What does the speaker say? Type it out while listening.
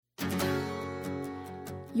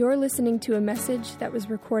You're listening to a message that was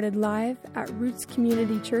recorded live at Roots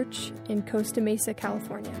Community Church in Costa Mesa,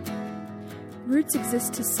 California. Roots exists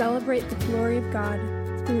to celebrate the glory of God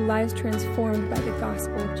through lives transformed by the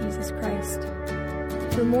gospel of Jesus Christ.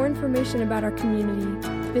 For more information about our community,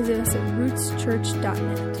 visit us at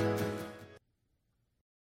rootschurch.net.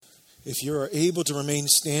 If you are able to remain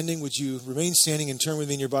standing, would you remain standing and turn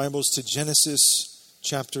within your Bibles to Genesis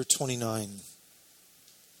chapter 29.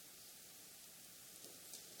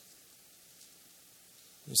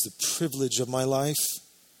 It's the privilege of my life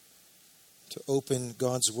to open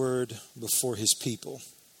God's Word before His people.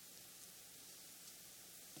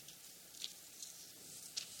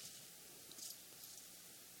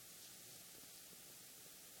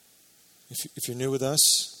 If you're new with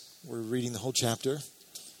us, we're reading the whole chapter.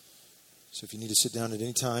 So if you need to sit down at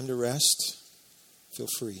any time to rest, feel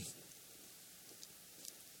free.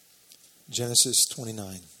 Genesis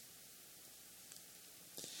 29.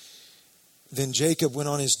 Then Jacob went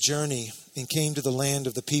on his journey and came to the land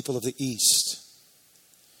of the people of the east.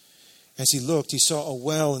 As he looked, he saw a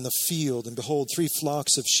well in the field, and behold, 3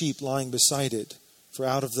 flocks of sheep lying beside it. For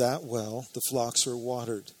out of that well the flocks were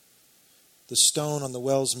watered. The stone on the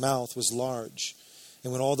well's mouth was large,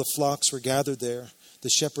 and when all the flocks were gathered there, the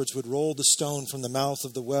shepherds would roll the stone from the mouth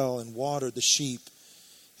of the well and water the sheep,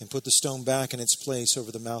 and put the stone back in its place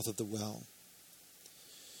over the mouth of the well.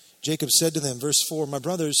 Jacob said to them, verse 4, "My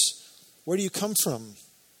brothers, where do you come from?"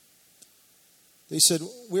 They said,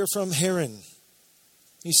 "We're from Haran."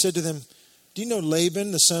 He said to them, "Do you know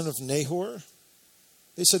Laban, the son of Nahor?"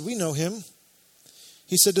 They said, "We know him."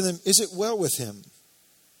 He said to them, "Is it well with him?"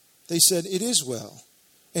 They said, "It is well.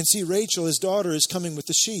 And see, Rachel, his daughter, is coming with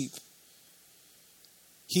the sheep."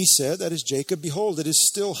 He said, that is Jacob, "Behold, it is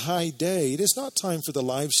still high day. It is not time for the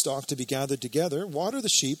livestock to be gathered together. Water the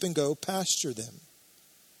sheep and go pasture them."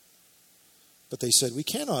 But they said, "We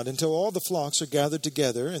cannot until all the flocks are gathered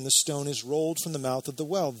together and the stone is rolled from the mouth of the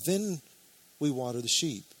well. Then we water the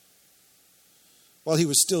sheep." While he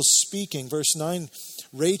was still speaking, verse 9,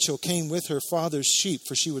 Rachel came with her father's sheep,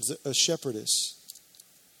 for she was a shepherdess.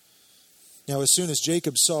 Now as soon as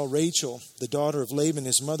Jacob saw Rachel, the daughter of Laban,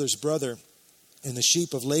 his mother's brother, and the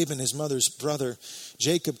sheep of Laban, his mother's brother,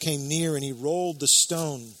 Jacob came near, and he rolled the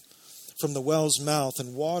stone from the well's mouth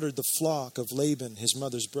and watered the flock of Laban, his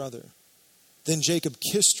mother's brother. Then Jacob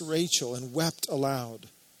kissed Rachel and wept aloud.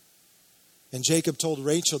 And Jacob told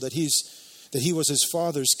Rachel that he was his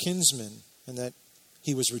father's kinsman and that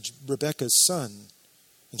he was Rebekah's son.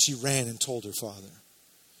 And she ran and told her father.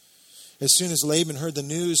 As soon as Laban heard the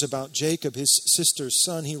news about Jacob, his sister's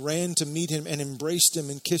son, he ran to meet him and embraced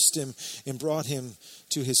him and kissed him and brought him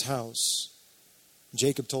to his house.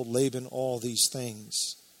 Jacob told Laban all these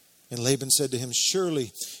things. And Laban said to him,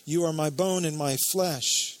 "Surely you are my bone and my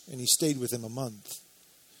flesh." And he stayed with him a month.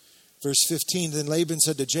 Verse 15, then Laban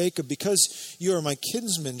said to Jacob, "Because you are my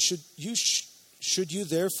kinsman, should you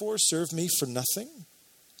therefore serve me for nothing?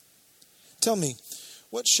 Tell me,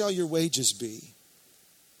 what shall your wages be?"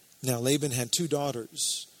 Now Laban had 2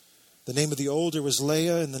 daughters. The name of the older was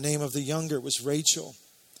Leah, and the name of the younger was Rachel.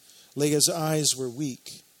 Leah's eyes were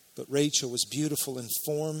weak, but Rachel was beautiful in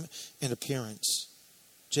form and appearance.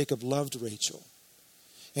 Jacob loved Rachel.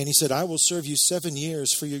 And he said, "I will serve you 7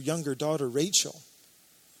 years for your younger daughter Rachel."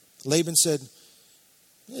 Laban said,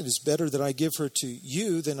 "It is better that I give her to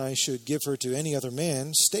you than I should give her to any other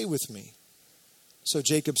man. Stay with me." So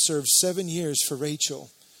Jacob served 7 years for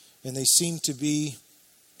Rachel, and they seemed to be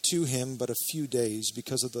to him but a few days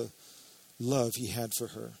because of the love he had for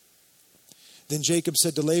her. Then Jacob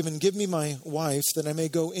said to Laban, "Give me my wife that I may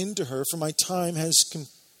go into her, for my time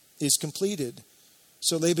is completed."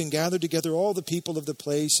 So Laban gathered together all the people of the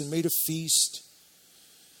place and made a feast.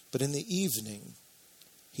 But in the evening,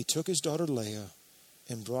 he took his daughter Leah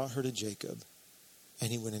and brought her to Jacob,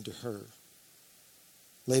 and he went into her.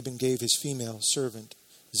 Laban gave his female servant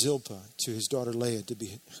Zilpah to his daughter Leah to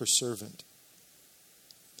be her servant.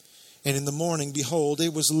 And in the morning, behold,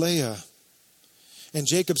 it was Leah. And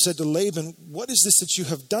Jacob said to Laban, "What is this that you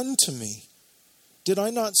have done to me? Did I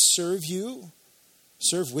not serve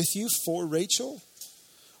with you for Rachel?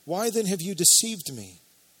 Why then have you deceived me?"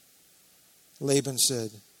 Laban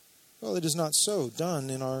said, "Well, it is not so done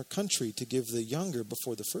in our country to give the younger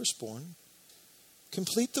before the firstborn.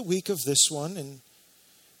 Complete the week of this one,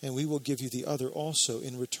 and we will give you the other also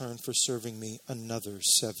in return for serving me another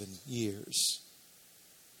 7 years."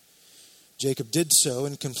 Jacob did so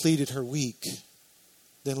and completed her week.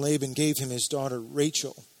 Then Laban gave him his daughter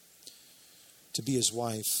Rachel to be his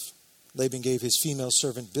wife. Laban gave his female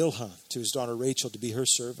servant Bilhah to his daughter Rachel to be her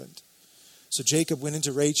servant. So Jacob went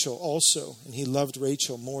into Rachel also, and he loved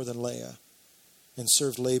Rachel more than Leah. and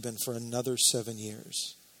served Laban for another 7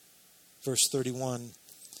 years. Verse 31,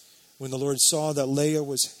 when the Lord saw that Leah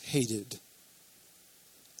was hated,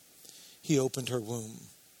 he opened her womb,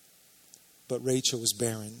 but Rachel was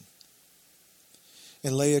barren.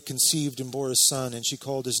 And Leah conceived and bore a son, and she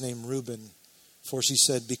called his name Reuben, for she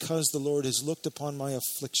said, because the Lord has looked upon my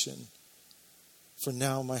affliction, for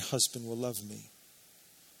now my husband will love me.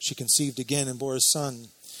 She conceived again and bore a son,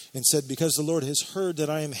 and said, because the Lord has heard that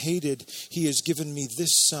I am hated, he has given me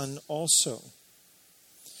this son also.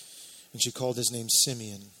 And she called his name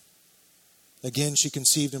Simeon. Again she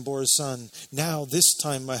conceived and bore a son. Now this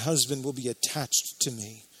time my husband will be attached to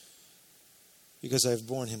me, because I have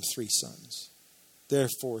borne him 3 sons.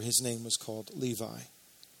 Therefore his name was called Levi.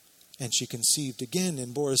 And she conceived again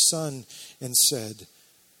and bore a son, and said,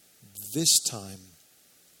 this time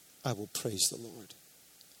I will praise the Lord.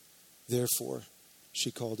 Therefore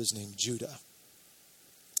she called his name Judah.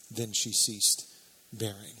 Then she ceased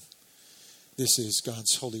bearing. This is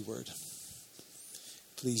God's holy word.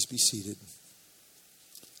 Please be seated.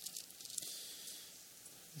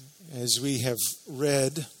 As we have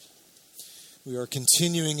read, we are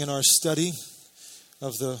continuing in our study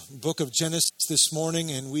of the book of Genesis this morning,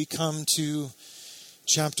 and we come to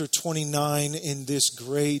chapter 29 in this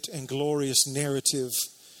great and glorious narrative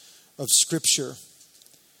of Scripture.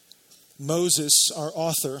 Moses, our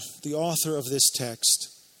author, the author of this text,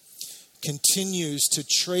 continues to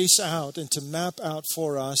trace out and to map out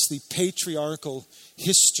for us the patriarchal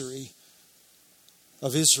history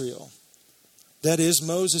of Israel. That is,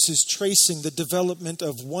 Moses is tracing the development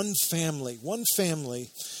of one family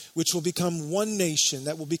which will become one nation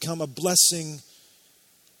that will become a blessing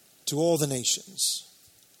to all the nations.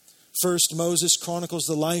 First, Moses chronicles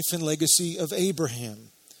the life and legacy of Abraham.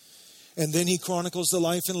 And then he chronicles the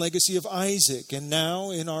life and legacy of Isaac. And now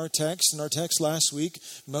in our text last week,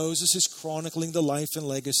 Moses is chronicling the life and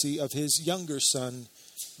legacy of his younger son,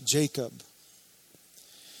 Jacob.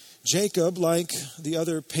 Jacob, like the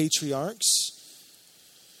other patriarchs,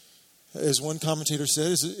 as one commentator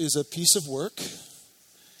said, is a piece of work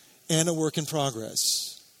and a work in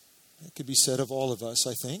progress. It could be said of all of us,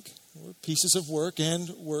 I think. We're pieces of work and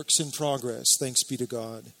works in progress, thanks be to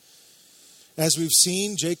God. As we've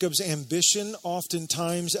seen, Jacob's ambition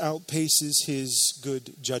oftentimes outpaces his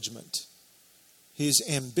good judgment. His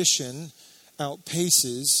ambition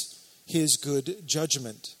outpaces his good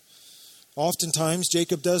judgment. Oftentimes,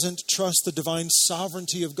 Jacob doesn't trust the divine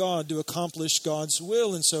sovereignty of God to accomplish God's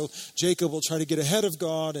will, and so Jacob will try to get ahead of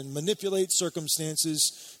God and manipulate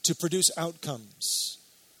circumstances to produce outcomes.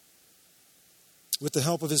 With the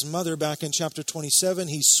help of his mother, back in chapter 27,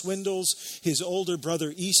 he swindles his older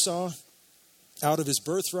brother Esau out of his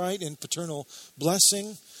birthright and paternal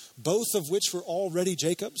blessing, both of which were already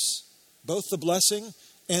Jacob's, both the blessing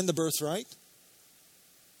and the birthright.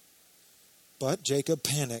 But Jacob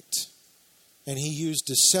panicked, and he used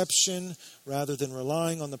deception rather than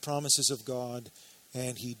relying on the promises of God,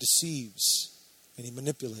 and he deceives and he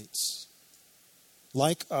manipulates.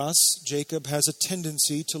 Like us, Jacob has a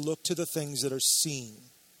tendency to look to the things that are seen.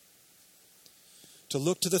 To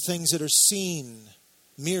look to the things that are seen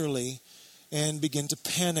merely and begin to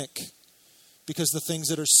panic because the things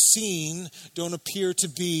that are seen don't appear to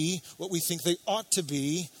be what we think they ought to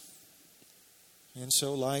be. And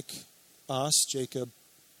so, like us, Jacob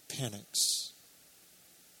panics.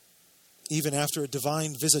 Even after a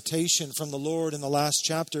divine visitation from the Lord in the last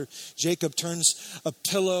chapter, Jacob turns a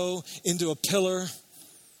pillow into a pillar.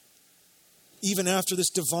 Even after this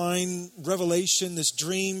divine revelation, this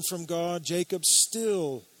dream from God, Jacob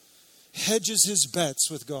still hedges his bets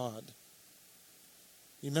with God.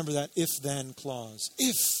 You remember that if-then clause.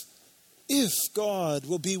 If God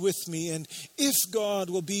will be with me, and if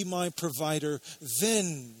God will be my provider,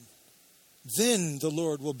 then the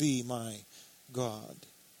Lord will be my God.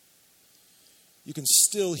 You can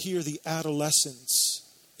still hear the adolescence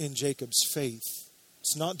in Jacob's faith.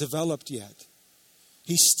 It's not developed yet.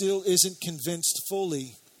 He still isn't convinced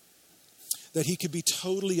fully that he could be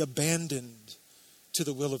totally abandoned to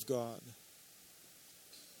the will of God.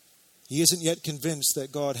 He isn't yet convinced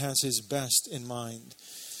that God has his best in mind.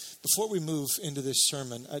 Before we move into this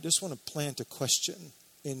sermon, I just want to plant a question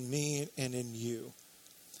in me and in you.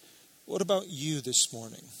 What about you this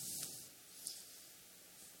morning?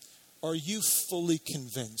 Are you fully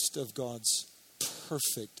convinced of God's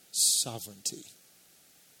perfect sovereignty?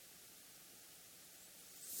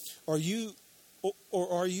 Are you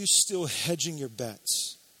still hedging your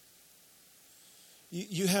bets?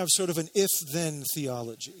 You have sort of an if-then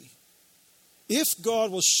theology. If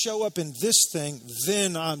God will show up in this thing,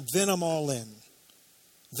 then I'm all in.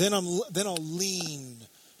 Then I'll lean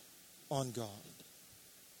on God.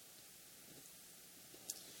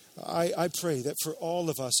 I pray that for all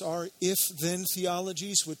of us, our if-then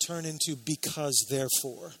theologies would turn into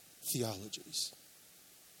because-therefore theologies.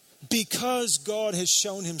 Because God has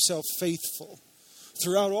shown himself faithful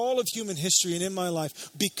throughout all of human history and in my life,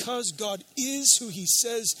 because God is who he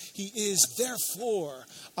says he is, therefore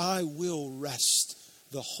I will rest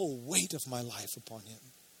the whole weight of my life upon him.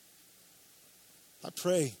 I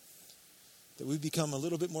pray that we become a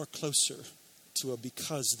little bit more closer to a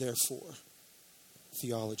because-therefore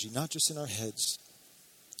theology, not just in our heads,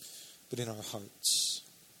 but in our hearts.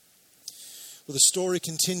 Well, the story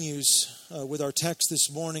continues with our text this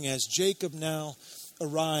morning as Jacob now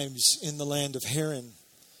arrives in the land of Haran,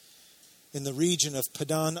 in the region of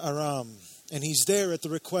Padan Aram. And he's there at the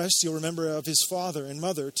request, you'll remember, of his father and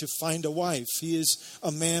mother to find a wife. He is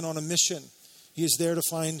a man on a mission. He is there to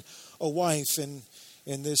find a wife. And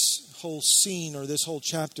this whole scene, or this whole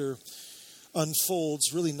chapter,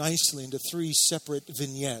 unfolds really nicely into three separate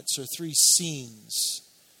vignettes or three scenes.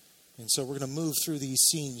 And so we're going to move through these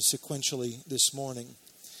scenes sequentially this morning.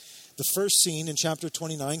 The first scene in chapter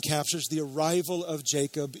 29 captures the arrival of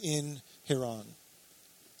Jacob in Haran.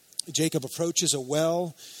 Jacob approaches a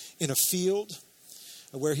well in a field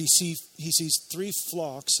where he sees three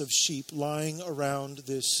flocks of sheep lying around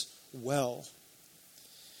this well.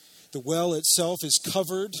 The well itself is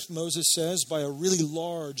covered, Moses says, by a really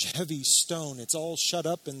large, heavy stone. It's all shut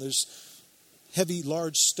up, and there's heavy,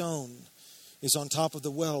 large stone is on top of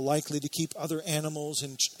the well, likely to keep other animals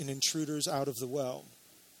and intruders out of the well.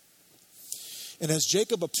 And as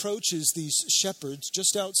Jacob approaches these shepherds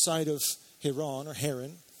just outside of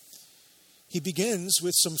Haran, he begins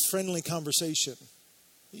with some friendly conversation.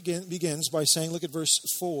 He begins by saying, look at verse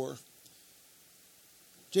 4.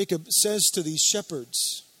 Jacob says to these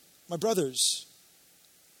shepherds, "My brothers,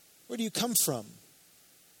 where do you come from?"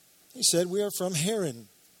 He said, "We are from Haran."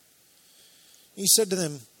 He said to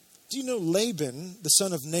them, "Do you know Laban, the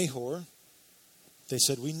son of Nahor?" They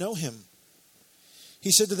said, "We know him."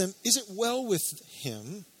 He said to them, "Is it well with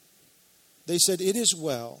him?" They said, "It is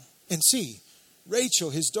well. And see, Rachel,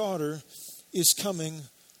 his daughter, is coming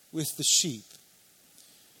with the sheep."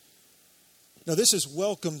 Now, this is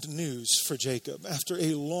welcomed news for Jacob. After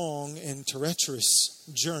a long and treacherous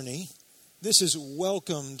journey, this is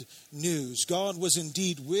welcomed news. God was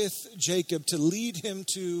indeed with Jacob to lead him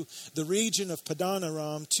to the region of Padan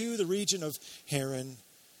Aram, to the region of Haran,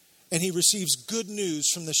 and he receives good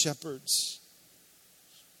news from the shepherds.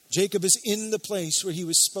 Jacob is in the place where he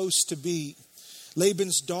was supposed to be.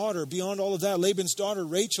 Laban's daughter, beyond all of that, Laban's daughter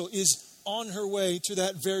Rachel is on her way to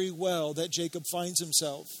that very well that Jacob finds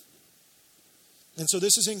himself. And so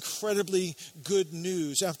this is incredibly good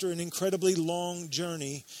news. After an incredibly long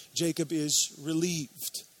journey, Jacob is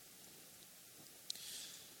relieved.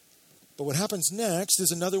 But what happens next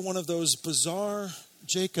is another one of those bizarre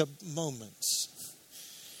Jacob moments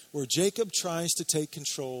where Jacob tries to take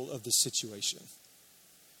control of the situation.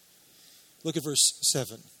 Look at verse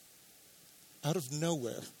 7. Out of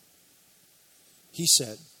nowhere, he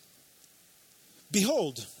said,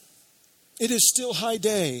 "Behold, it is still high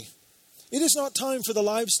day. It is not time for the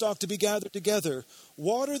livestock to be gathered together.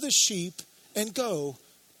 Water the sheep and go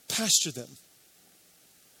pasture them."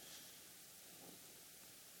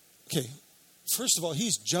 Okay, first of all,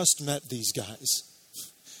 he's just met these guys.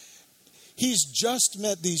 He's just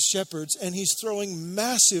met these shepherds, and he's throwing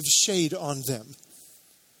massive shade on them.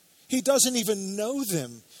 He doesn't even know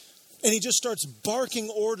them. And he just starts barking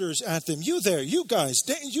orders at them. "You there, you guys,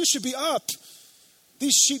 you should be up.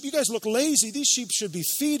 These sheep, you guys look lazy. These sheep should be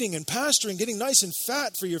feeding and pasturing, getting nice and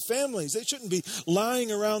fat for your families. They shouldn't be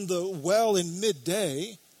lying around the well in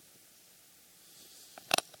midday."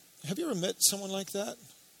 Have you ever met someone like that?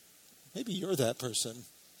 Maybe you're that person.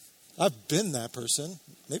 I've been that person.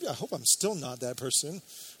 Maybe I hope I'm still not that person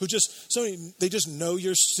who they just know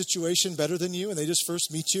your situation better than you, and they just first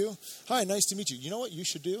meet you. "Hi, nice to meet you. You know what you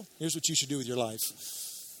should do? Here's what you should do with your life."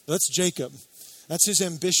 That's Jacob. That's his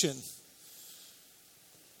ambition.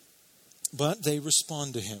 But they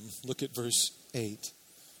respond to him. Look at verse 8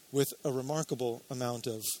 with a remarkable amount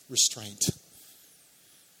of restraint.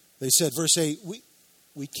 They said, verse 8,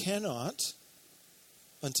 we cannot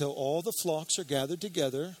until all the flocks are gathered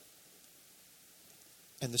together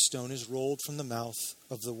and the stone is rolled from the mouth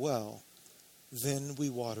of the well. Then we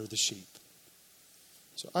water the sheep.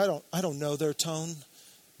 So I don't know their tone,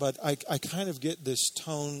 but I kind of get this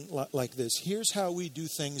tone like this. Here's how we do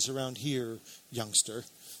things around here, youngster.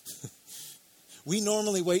 We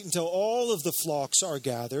normally wait until all of the flocks are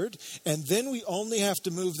gathered, and then we only have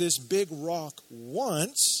to move this big rock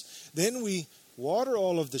once. Then we water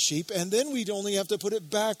all of the sheep, and then we'd only have to put it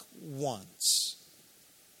back once.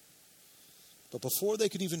 But before they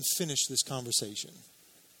could even finish this conversation,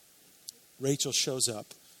 Rachel shows up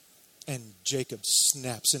and Jacob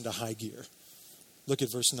snaps into high gear. Look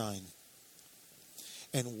at verse 9.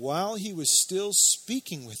 And while he was still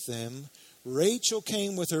speaking with them, Rachel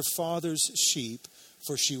came with her father's sheep,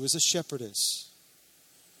 for she was a shepherdess.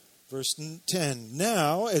 Verse 10,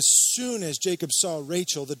 now, as soon as Jacob saw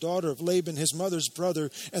Rachel, the daughter of Laban, his mother's brother,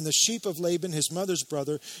 and the sheep of Laban, his mother's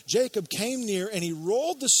brother, Jacob came near and he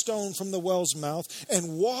rolled the stone from the well's mouth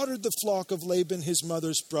and watered the flock of Laban, his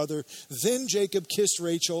mother's brother. Then Jacob kissed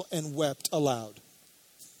Rachel and wept aloud.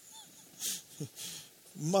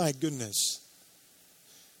 My goodness.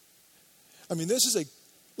 I mean, this is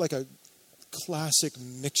like a classic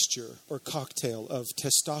mixture or cocktail of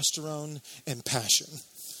testosterone and passion.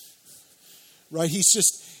 Right?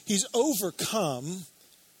 He's overcome.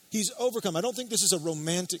 He's overcome. I don't think this is a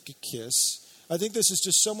romantic kiss. I think this is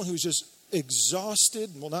just someone who's just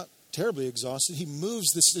exhausted. Well, not terribly exhausted. He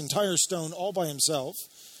moves this entire stone all by himself.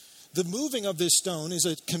 The moving of this stone is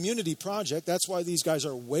a community project. That's why these guys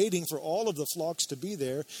are waiting for all of the flocks to be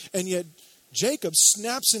there. And yet Jacob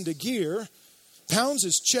snaps into gear, pounds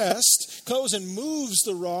his chest, goes and moves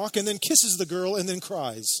the rock, and then kisses the girl and then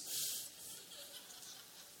cries.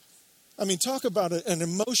 I mean, talk about an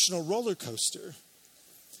emotional roller coaster.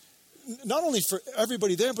 Not only for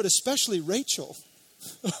everybody there, but especially Rachel.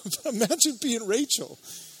 Imagine being Rachel.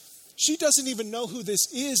 She doesn't even know who this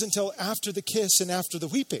is until after the kiss and after the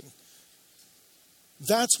weeping.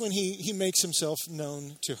 That's when he makes himself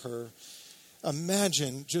known to her.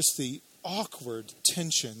 Imagine just the awkward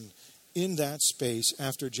tension in that space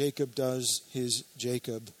after Jacob does his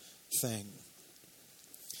Jacob thing.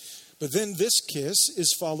 But then this kiss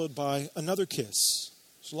is followed by another kiss.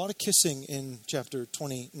 There's a lot of kissing in chapter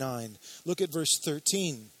 29. Look at verse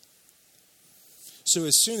 13. So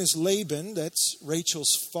as soon as Laban, that's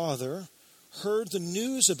Rachel's father, heard the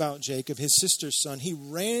news about Jacob, his sister's son, he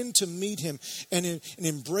ran to meet him and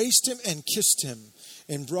embraced him and kissed him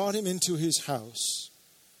and brought him into his house.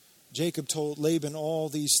 Jacob told Laban all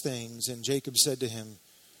these things, and Jacob said to him,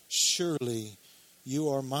 surely you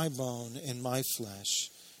are my bone and my flesh.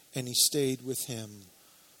 And he stayed with him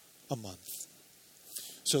a month.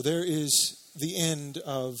 So there is the end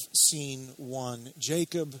of scene 1.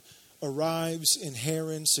 Jacob arrives in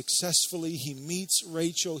Haran successfully. He meets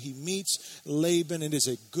Rachel. He meets Laban. It is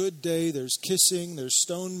a good day. There's kissing. There's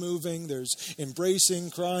stone moving. There's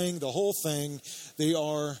embracing, crying, the whole thing. They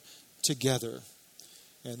are together.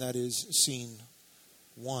 And that is scene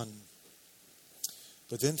 1.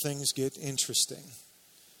 But then things get interesting.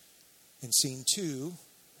 In scene 2,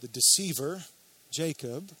 the deceiver,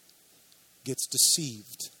 Jacob, gets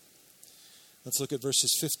deceived. Let's look at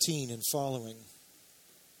verses 15 and following.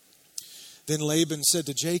 Then Laban said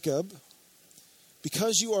to Jacob,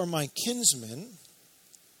 because you are my kinsman,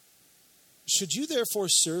 should you therefore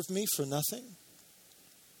serve me for nothing?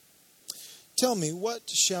 Tell me, what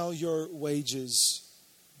shall your wages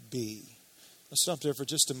be? Let's stop there for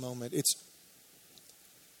just a moment.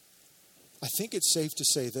 I think it's safe to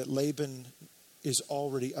say that Laban is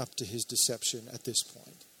already up to his deception at this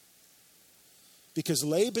point. Because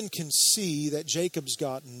Laban can see that Jacob's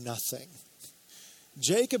got nothing.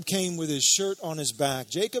 Jacob came with his shirt on his back.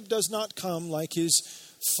 Jacob does not come like his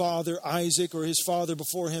father Isaac or his father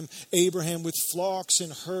before him, Abraham, with flocks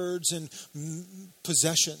and herds and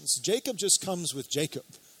possessions. Jacob just comes with Jacob.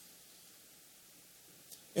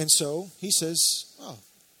 And so he says, oh,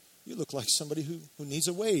 you look like somebody who needs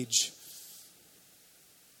a wage.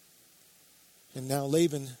 And now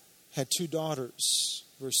Laban had 2 daughters,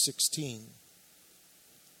 verse 16.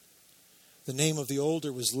 The name of the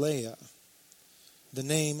older was Leah. The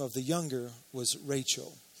name of the younger was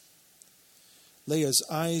Rachel. Leah's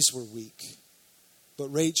eyes were weak, but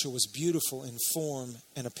Rachel was beautiful in form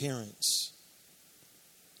and appearance.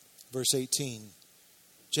 Verse 18,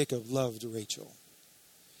 Jacob loved Rachel.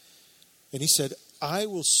 And he said, I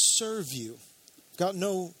will serve you. I've got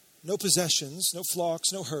no possessions, no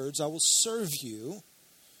flocks, no herds. I will serve you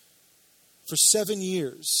for 7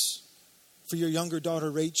 years for your younger daughter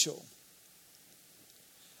Rachel.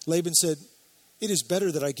 Laban said, it is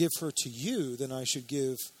better that I give her to you than I should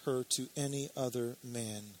give her to any other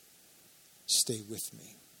man. Stay with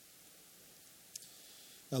me.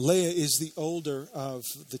 Now, Leah is the older of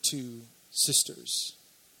the 2 sisters,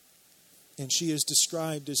 and she is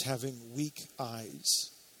described as having weak eyes.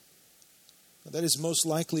 Now, that is most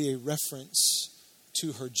likely a reference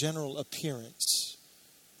to her general appearance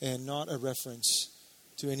and not a reference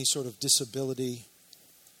to any sort of disability.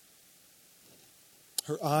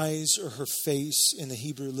 Her eyes or her face in the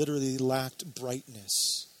Hebrew literally lacked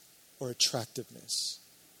brightness or attractiveness.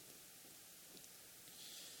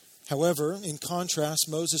 However, in contrast,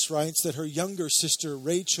 Moses writes that her younger sister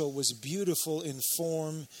Rachel was beautiful in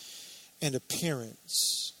form and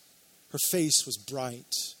appearance. Her face was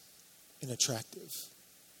bright and attractive.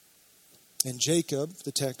 And Jacob,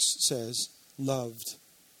 the text says, loved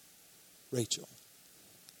Rachel.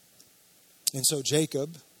 And so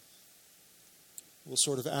Jacob will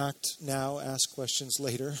sort of act now, ask questions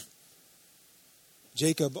later.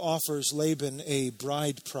 Jacob offers Laban a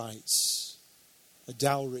bride price, a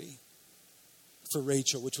dowry for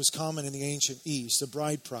Rachel, which was common in the ancient East, a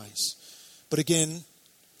bride price. But again,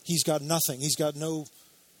 he's got nothing. He's got no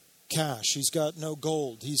cash. He's got no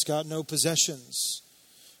gold. He's got no possessions.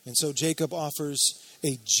 And so Jacob offers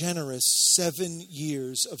a generous 7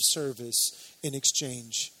 years of service in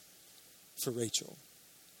exchange for Rachel.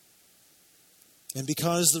 And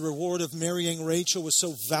because the reward of marrying Rachel was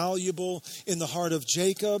so valuable in the heart of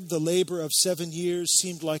Jacob, the labor of 7 years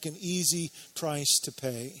seemed like an easy price to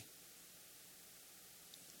pay.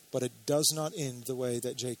 But it does not end the way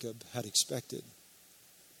that Jacob had expected.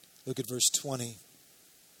 Look at verse 20.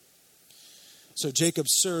 So Jacob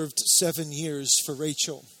served 7 years for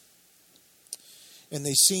Rachel, and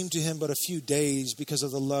they seemed to him but a few days because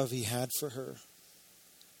of the love he had for her.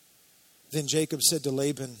 Then Jacob said to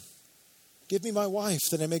Laban, "Give me my wife,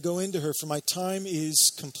 that I may go into her, for my time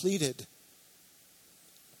is completed."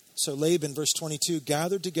 So Laban, verse 22,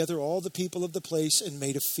 gathered together all the people of the place and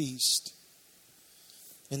made a feast.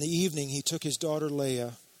 In the evening he took his daughter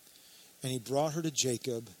Leah, and he brought her to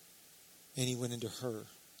Jacob, and he went into her.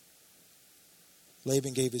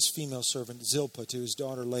 Laban gave his female servant Zilpah to his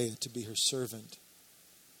daughter Leah to be her servant.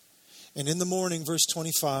 And in the morning, verse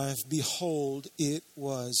 25, behold, it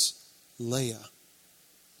was Leah.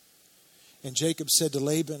 And Jacob said to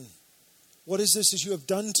Laban, "What is this as you have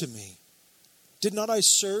done to me? Did not I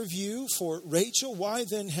serve you for Rachel? Why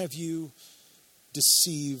then have you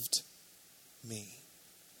deceived me?"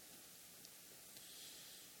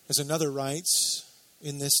 As another writes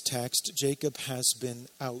in this text, Jacob has been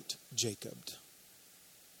out-Jacobed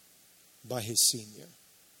by his senior.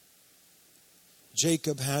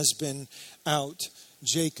 Jacob has been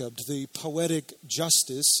out-Jacobed. The poetic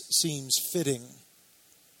justice seems fitting.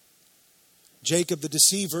 Jacob the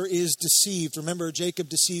deceiver is deceived. Remember, Jacob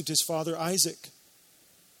deceived his father Isaac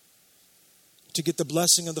to get the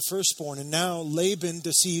blessing of the firstborn. And now Laban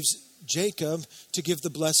deceives Jacob to give the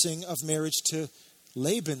blessing of marriage to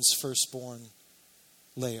Laban's firstborn,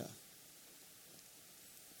 Leah.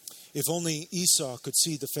 If only Esau could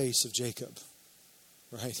see the face of Jacob,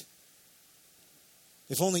 right?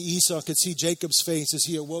 If only Esau could see Jacob's face as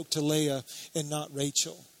he awoke to Leah and not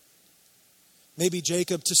Rachel. Maybe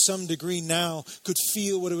Jacob, to some degree now, could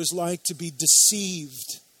feel what it was like to be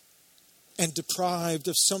deceived and deprived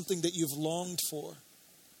of something that you've longed for.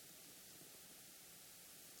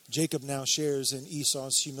 Jacob now shares in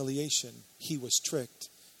Esau's humiliation. He was tricked.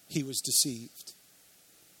 He was deceived.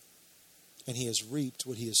 And he has reaped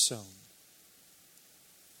what he has sown.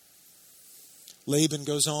 Laban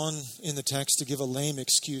goes on in the text to give a lame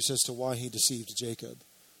excuse as to why he deceived Jacob.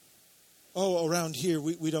 Oh, around here,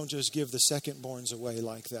 we don't just give the secondborns away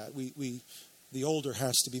like that. The older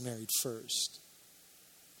has to be married first.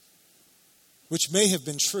 Which may have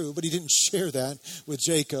been true, but he didn't share that with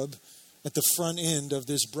Jacob at the front end of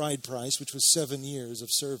this bride price, which was 7 years of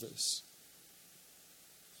service.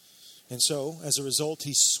 And so, as a result,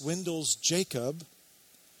 he swindles Jacob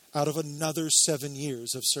out of another 7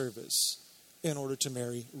 years of service in order to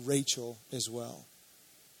marry Rachel as well.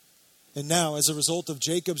 And now, as a result of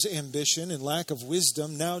Jacob's ambition and lack of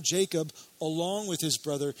wisdom, now Jacob, along with his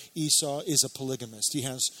brother Esau, is a polygamist. He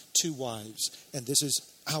has 2 wives, and this is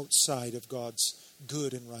outside of God's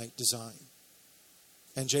good and right design.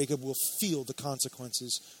 And Jacob will feel the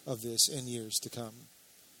consequences of this in years to come.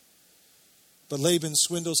 But Laban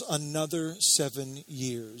swindles another 7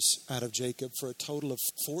 years out of Jacob for a total of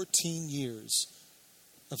 14 years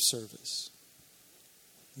of service.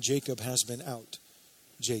 Jacob has been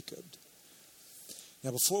out-Jacobed.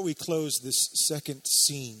 Now, before we close this second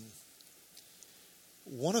scene,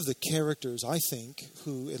 one of the characters, I think,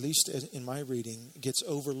 who, at least in my reading, gets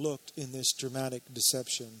overlooked in this dramatic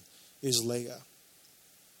deception is Leah,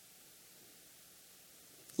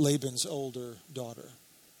 Laban's older daughter.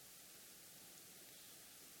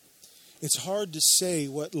 It's hard to say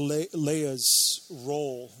what Leah's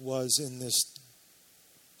role was in this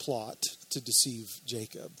plot to deceive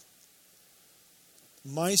Jacob.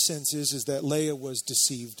 My sense is that Leah was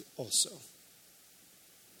deceived also.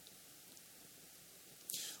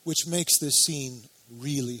 Which makes this scene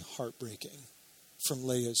really heartbreaking from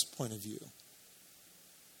Leah's point of view.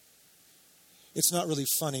 It's not really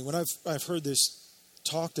funny. When I've heard this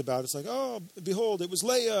talked about. It's like, oh, behold, it was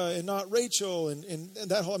Leah and not Rachel. And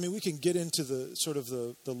that whole, we can get into the sort of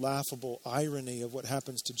the laughable irony of what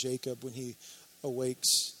happens to Jacob when he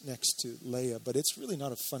awakes next to Leah. But it's really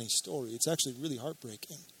not a funny story. It's actually really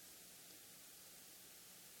heartbreaking.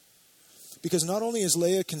 Because not only is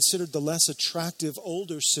Leah considered the less attractive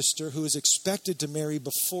older sister who is expected to marry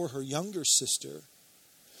before her younger sister,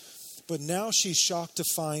 but now she's shocked to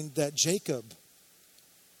find that Jacob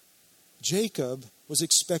was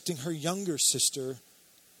expecting her younger sister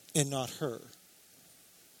and not her.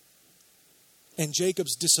 And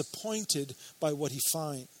Jacob's disappointed by what he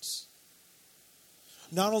finds.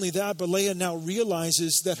 Not only that, but Leah now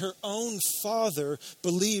realizes that her own father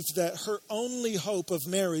believed that her only hope of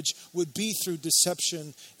marriage would be through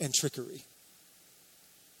deception and trickery.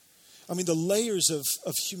 The layers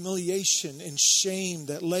of humiliation and shame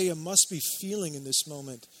that Leah must be feeling in this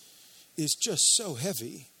moment is just so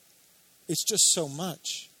heavy. It's just so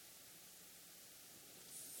much.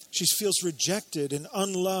 She feels rejected and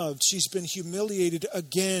unloved. She's been humiliated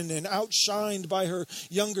again and outshined by her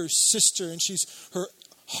younger sister. And her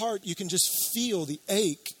heart, you can just feel the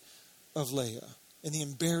ache of Leah and the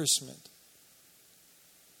embarrassment.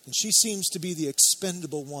 And she seems to be the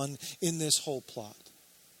expendable one in this whole plot.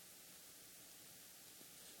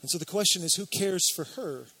 And so the question is, who cares for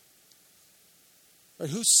her? Right?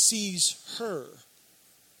 Who sees her?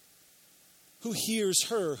 Who hears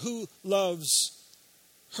her? Who loves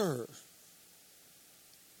her?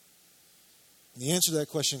 And the answer to that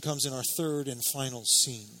question comes in our third and final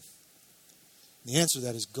scene. And the answer to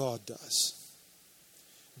that is God does.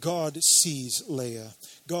 God sees Leah.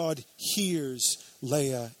 God hears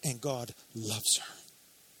Leah, and God loves her.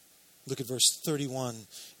 Look at verse 31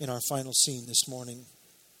 in our final scene this morning.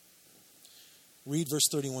 Read verse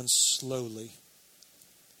 31 slowly.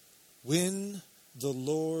 When the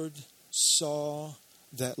Lord saw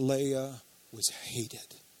that Leah was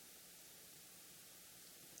hated,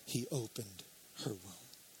 he opened her womb.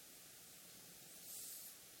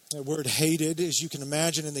 That word hated, as you can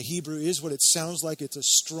imagine in the Hebrew, is what it sounds like. It's a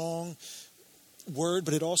strong word,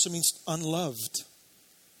 but it also means unloved.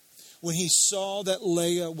 When he saw that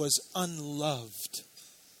Leah was unloved,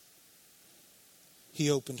 he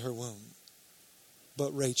opened her womb.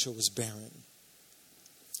 But Rachel was barren.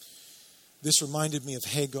 This reminded me of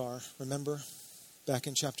Hagar, remember? Back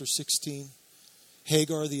in chapter 16.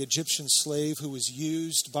 Hagar, the Egyptian slave who was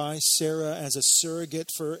used by Sarah as a surrogate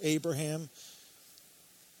for Abraham.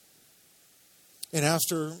 And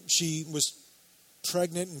after she was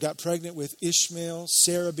pregnant and got pregnant with Ishmael,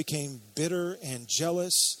 Sarah became bitter and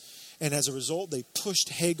jealous. And as a result, they pushed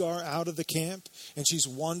Hagar out of the camp. And she's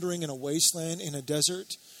wandering in a wasteland in a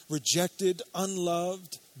desert, rejected,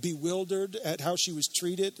 unloved, bewildered at how she was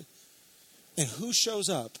treated. And who shows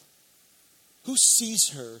up? Who sees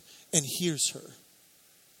her and hears her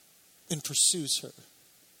and pursues her?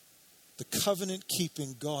 The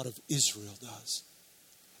covenant-keeping God of Israel does.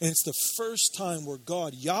 And it's the first time where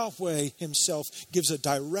God, Yahweh himself, gives a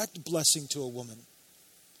direct blessing to a woman.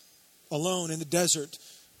 Alone in the desert,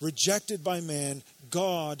 rejected by man,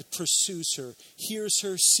 God pursues her, hears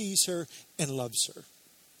her, sees her, and loves her.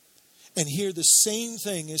 And here the same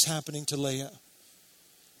thing is happening to Leah.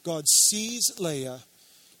 God sees Leah,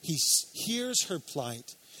 he hears her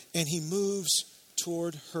plight, and he moves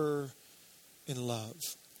toward her in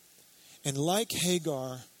love. And like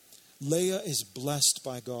Hagar, Leah is blessed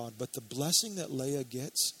by God, but the blessing that Leah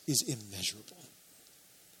gets is immeasurable.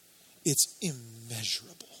 It's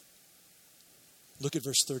immeasurable. Look at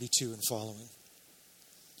verse 32 and following.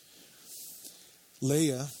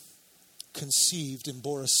 Leah conceived and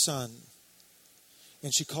bore a son,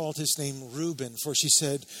 and she called his name Reuben, for she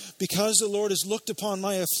said, because the Lord has looked upon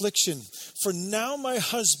my affliction, for now my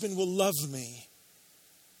husband will love me.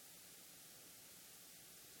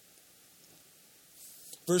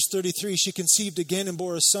 Verse 33, she conceived again and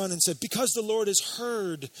bore a son and said, because the Lord has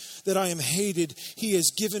heard that I am hated, he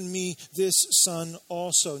has given me this son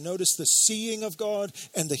also. Notice the seeing of God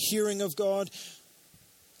and the hearing of God.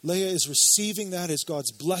 Leah is receiving that as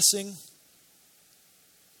God's blessing.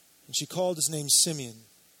 And she called his name Simeon.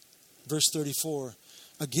 Verse 34,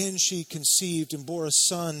 again she conceived and bore a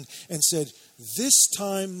son and said, this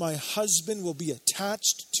time my husband will be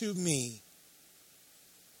attached to me.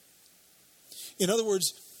 In other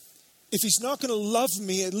words, if he's not going to love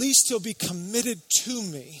me, at least he'll be committed to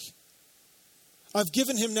me. I've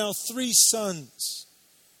given him now 3 sons.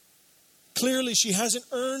 Clearly, she hasn't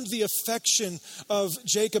earned the affection of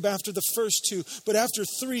Jacob after the first 2, but after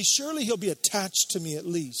 3, surely he'll be attached to me at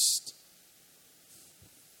least.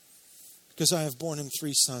 Because I have borne him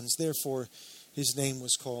 3 sons. Therefore, his name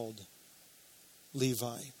was called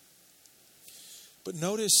Levi. But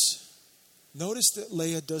notice that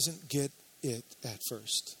Leah doesn't get it at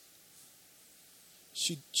first.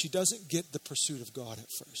 She doesn't get the pursuit of God at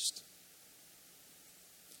first.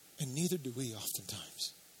 And neither do we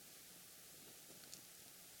oftentimes.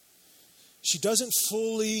 She doesn't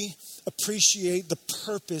fully appreciate the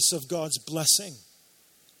purpose of God's blessing.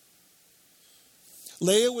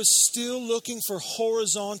 Leah was still looking for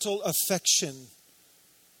horizontal affection,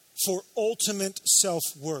 for ultimate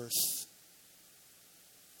self-worth.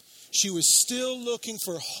 She was still looking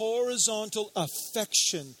for horizontal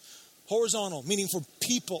affection, horizontal, meaning for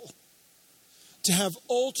people, to have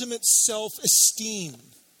ultimate self-esteem.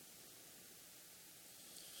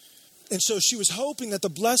 And so she was hoping that the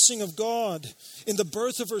blessing of God in the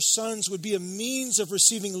birth of her sons would be a means of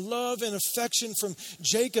receiving love and affection from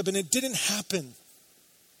Jacob, and it didn't happen.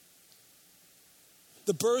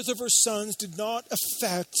 The birth of her sons did not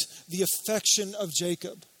affect the affection of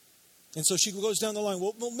Jacob. And so she goes down the line,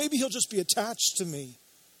 well, maybe he'll just be attached to me.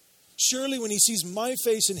 Surely when he sees my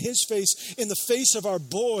face and his face in the face of our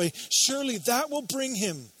boy, surely that will bring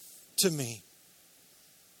him to me.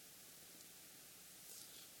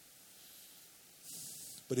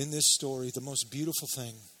 But in this story, the most beautiful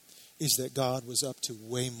thing is that God was up to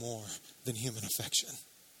way more than human affection.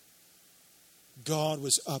 God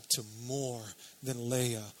was up to more than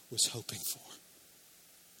Leah was hoping for.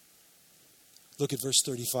 Look at verse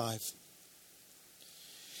 35.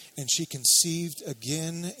 And she conceived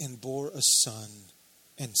again and bore a son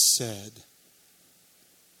and said,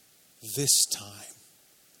 This time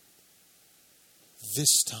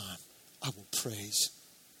I will praise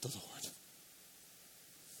the Lord.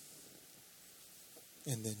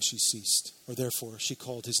 And then she ceased, or therefore she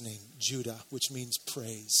called his name Judah, which means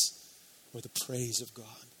praise, or the praise of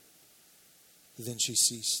God. Then she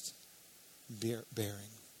ceased bearing.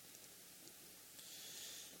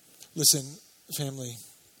 Listen, family,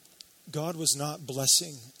 God was not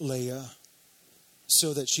blessing Leah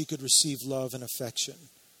so that she could receive love and affection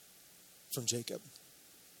from Jacob.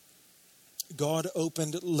 God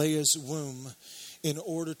opened Leah's womb in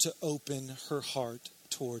order to open her heart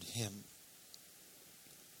toward him.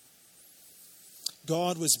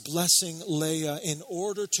 God was blessing Leah in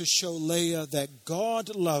order to show Leah that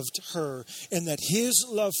God loved her and that his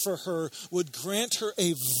love for her would grant her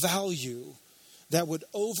a value that would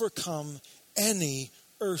overcome any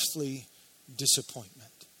earthly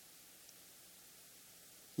disappointment.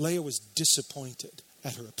 Leah was disappointed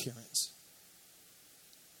at her appearance.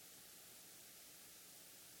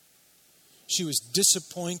 She was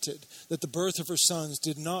disappointed that the birth of her sons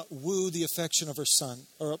did not woo the affection of her son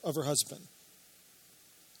or of her husband.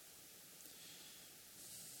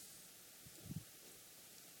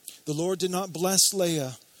 The Lord did not bless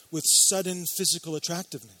Leah with sudden physical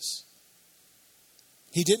attractiveness.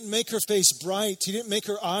 He didn't make her face bright. He didn't make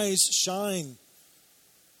her eyes shine.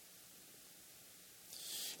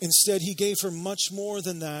 Instead, he gave her much more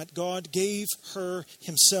than that. God gave her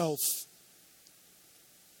himself.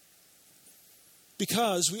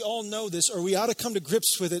 Because we all know this, or we ought to come to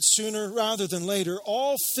grips with it sooner rather than later,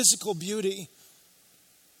 all physical beauty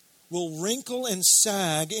will wrinkle and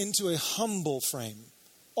sag into a humble frame.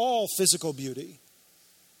 All physical beauty.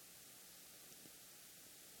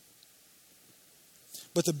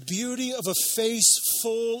 But the beauty of a face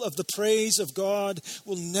full of the praise of God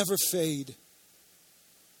will never fade.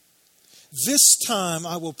 This time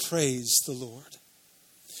I will praise the Lord.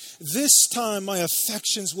 This time my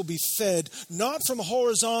affections will be fed, not from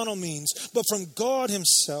horizontal means, but from God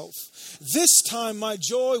himself. This time my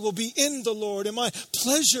joy will be in the Lord, and my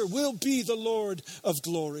pleasure will be the Lord of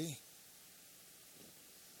glory.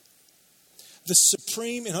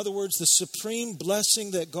 In other words, the supreme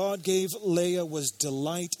blessing that God gave Leah was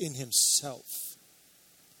delight in himself.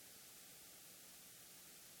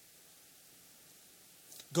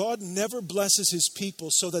 God never blesses his people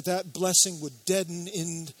so that blessing would deaden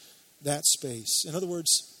in that space. In other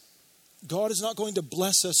words, God is not going to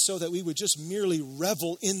bless us so that we would just merely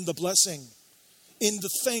revel in the blessing, in the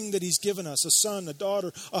thing that he's given us, a son, a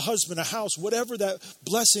daughter, a husband, a house, whatever that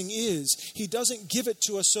blessing is. He doesn't give it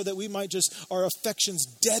to us so that we might just, our affections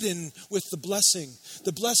deaden with the blessing.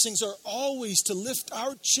 The blessings are always to lift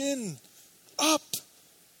our chin up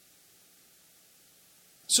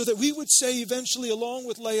so that we would say eventually along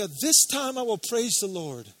with Leah, this time I will praise the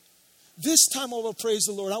Lord. This time I will praise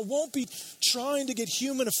the Lord. I won't be trying to get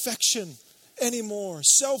human affection anymore,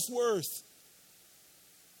 self-worth.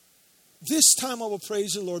 This time I will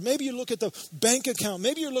praise the Lord. Maybe you look at the bank account.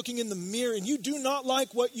 Maybe you're looking in the mirror and you do not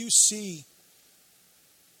like what you see.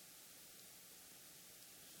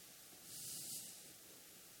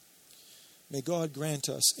 May God grant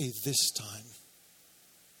us a this time.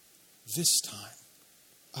 This time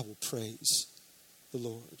I will praise the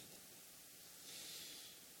Lord.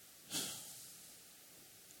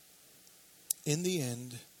 In the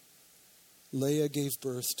end, Leah gave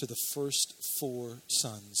birth to the first 4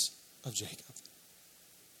 sons of Jacob.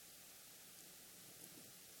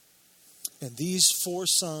 And these 4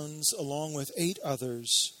 sons, along with 8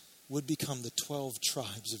 others, would become the 12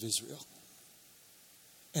 tribes of Israel.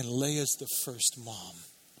 And Leah's the first mom.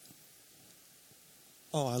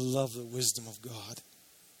 Oh, I love the wisdom of God.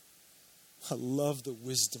 I love the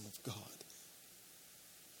wisdom of God.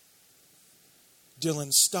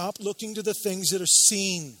 Dylan, stop looking to the things that are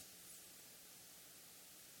seen.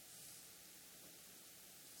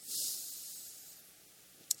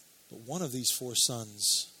 But one of these 4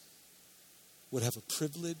 sons would have a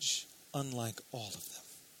privilege unlike all of them.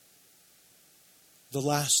 The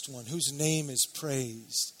last one, whose name is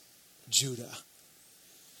praised, Judah.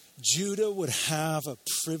 Judah would have a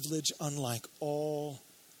privilege unlike all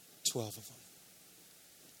 12 of them.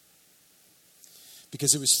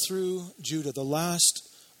 Because it was through Judah, the last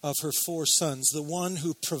of her 4 sons, the one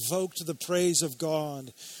who provoked the praise of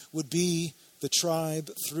God, would be the tribe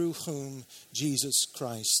through whom Jesus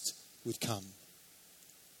Christ would come.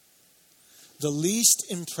 The least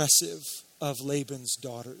impressive of Laban's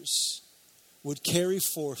daughters would carry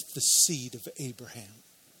forth the seed of Abraham,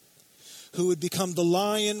 who would become the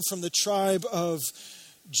lion from the tribe of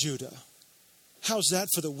Judah. How's that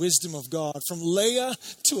for the wisdom of God? From Leah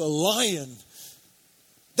to a lion.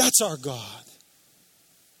 That's our God.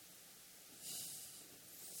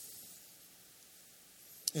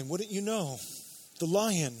 And wouldn't you know, the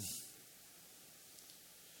lion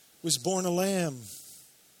was born a lamb.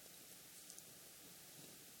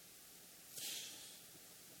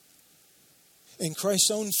 And Christ's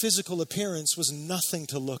own physical appearance was nothing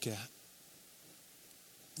to look at.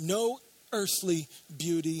 No earthly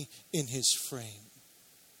beauty in his frame.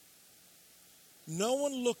 No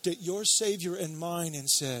one looked at your Savior and mine and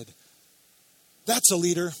said, that's a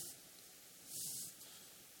leader.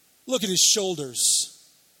 Look at his shoulders.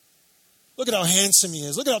 Look at how handsome he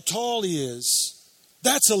is. Look at how tall he is.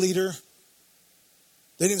 That's a leader.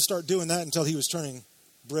 They didn't start doing that until he was turning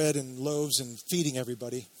bread and loaves and feeding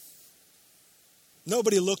everybody.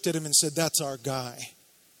 Nobody looked at him and said, that's our guy.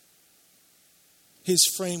 His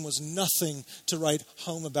frame was nothing to write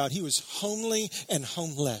home about. He was homely and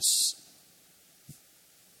homeless.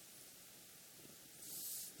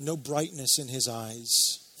 No brightness in his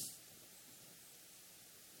eyes.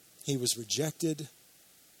 He was rejected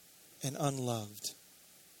and unloved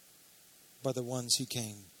by the ones he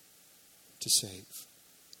came to save.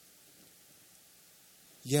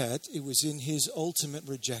 Yet, it was in his ultimate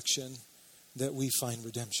rejection that we find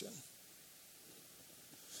redemption.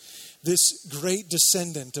 This great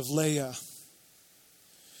descendant of Leah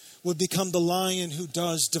would become the lion who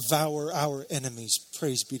does devour our enemies.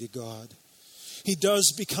 Praise be to God. He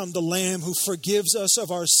does become the lamb who forgives us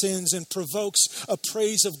of our sins and provokes a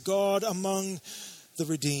praise of God among the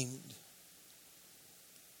redeemed.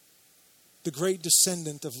 The great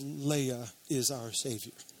descendant of Leah is our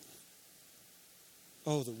Savior.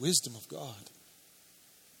 Oh, the wisdom of God.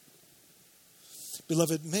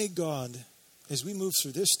 Beloved, may God, as we move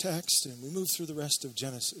through this text and we move through the rest of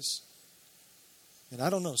Genesis, and I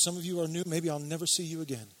don't know, some of you are new, maybe I'll never see you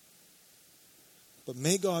again. But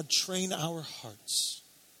may God train our hearts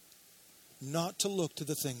not to look to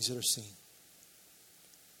the things that are seen.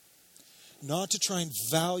 Not to try and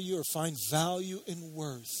value or find value and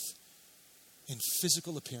worth in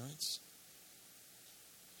physical appearance,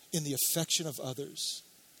 in the affection of others.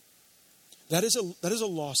 That is a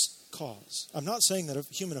lost cause. I'm not saying that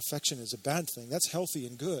human affection is a bad thing. That's healthy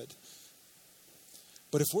and good.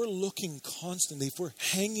 But if we're looking constantly, if we're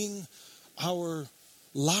hanging our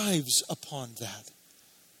lives upon that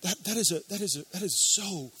is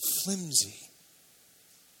so flimsy.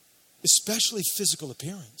 Especially physical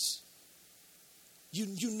appearance.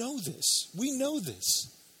 You know this. We know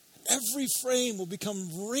this. Every frame will become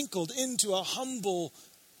wrinkled into a humble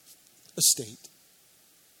estate.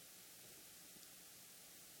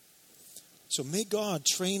 So may God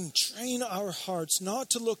train our hearts not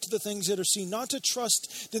to look to the things that are seen, not to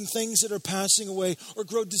trust in things that are passing away or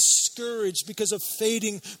grow discouraged because of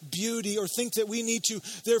fading beauty or think that we need to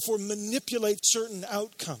therefore manipulate certain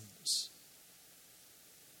outcomes.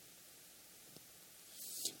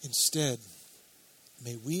 Instead,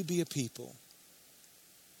 may we be a people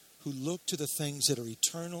who look to the things that are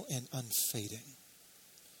eternal and unfading.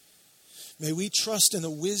 May we trust in the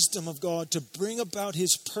wisdom of God to bring about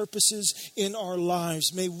his purposes in our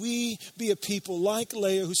lives. May we be a people like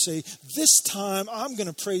Leah who say, this time I'm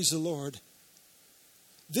going to praise the Lord.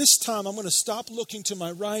 This time I'm going to stop looking to my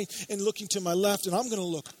right and looking to my left, and I'm going to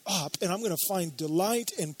look up, and I'm going to find delight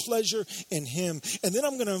and pleasure in him. And then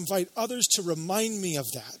I'm going to invite others to remind me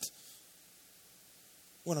of that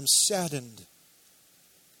when I'm saddened.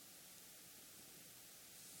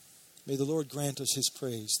 May the Lord grant us his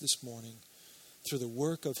praise this morning through the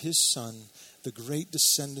work of his Son, the great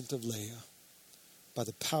descendant of Leah, by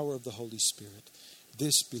the power of the Holy Spirit.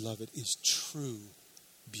 This, beloved, is true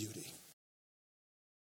beauty.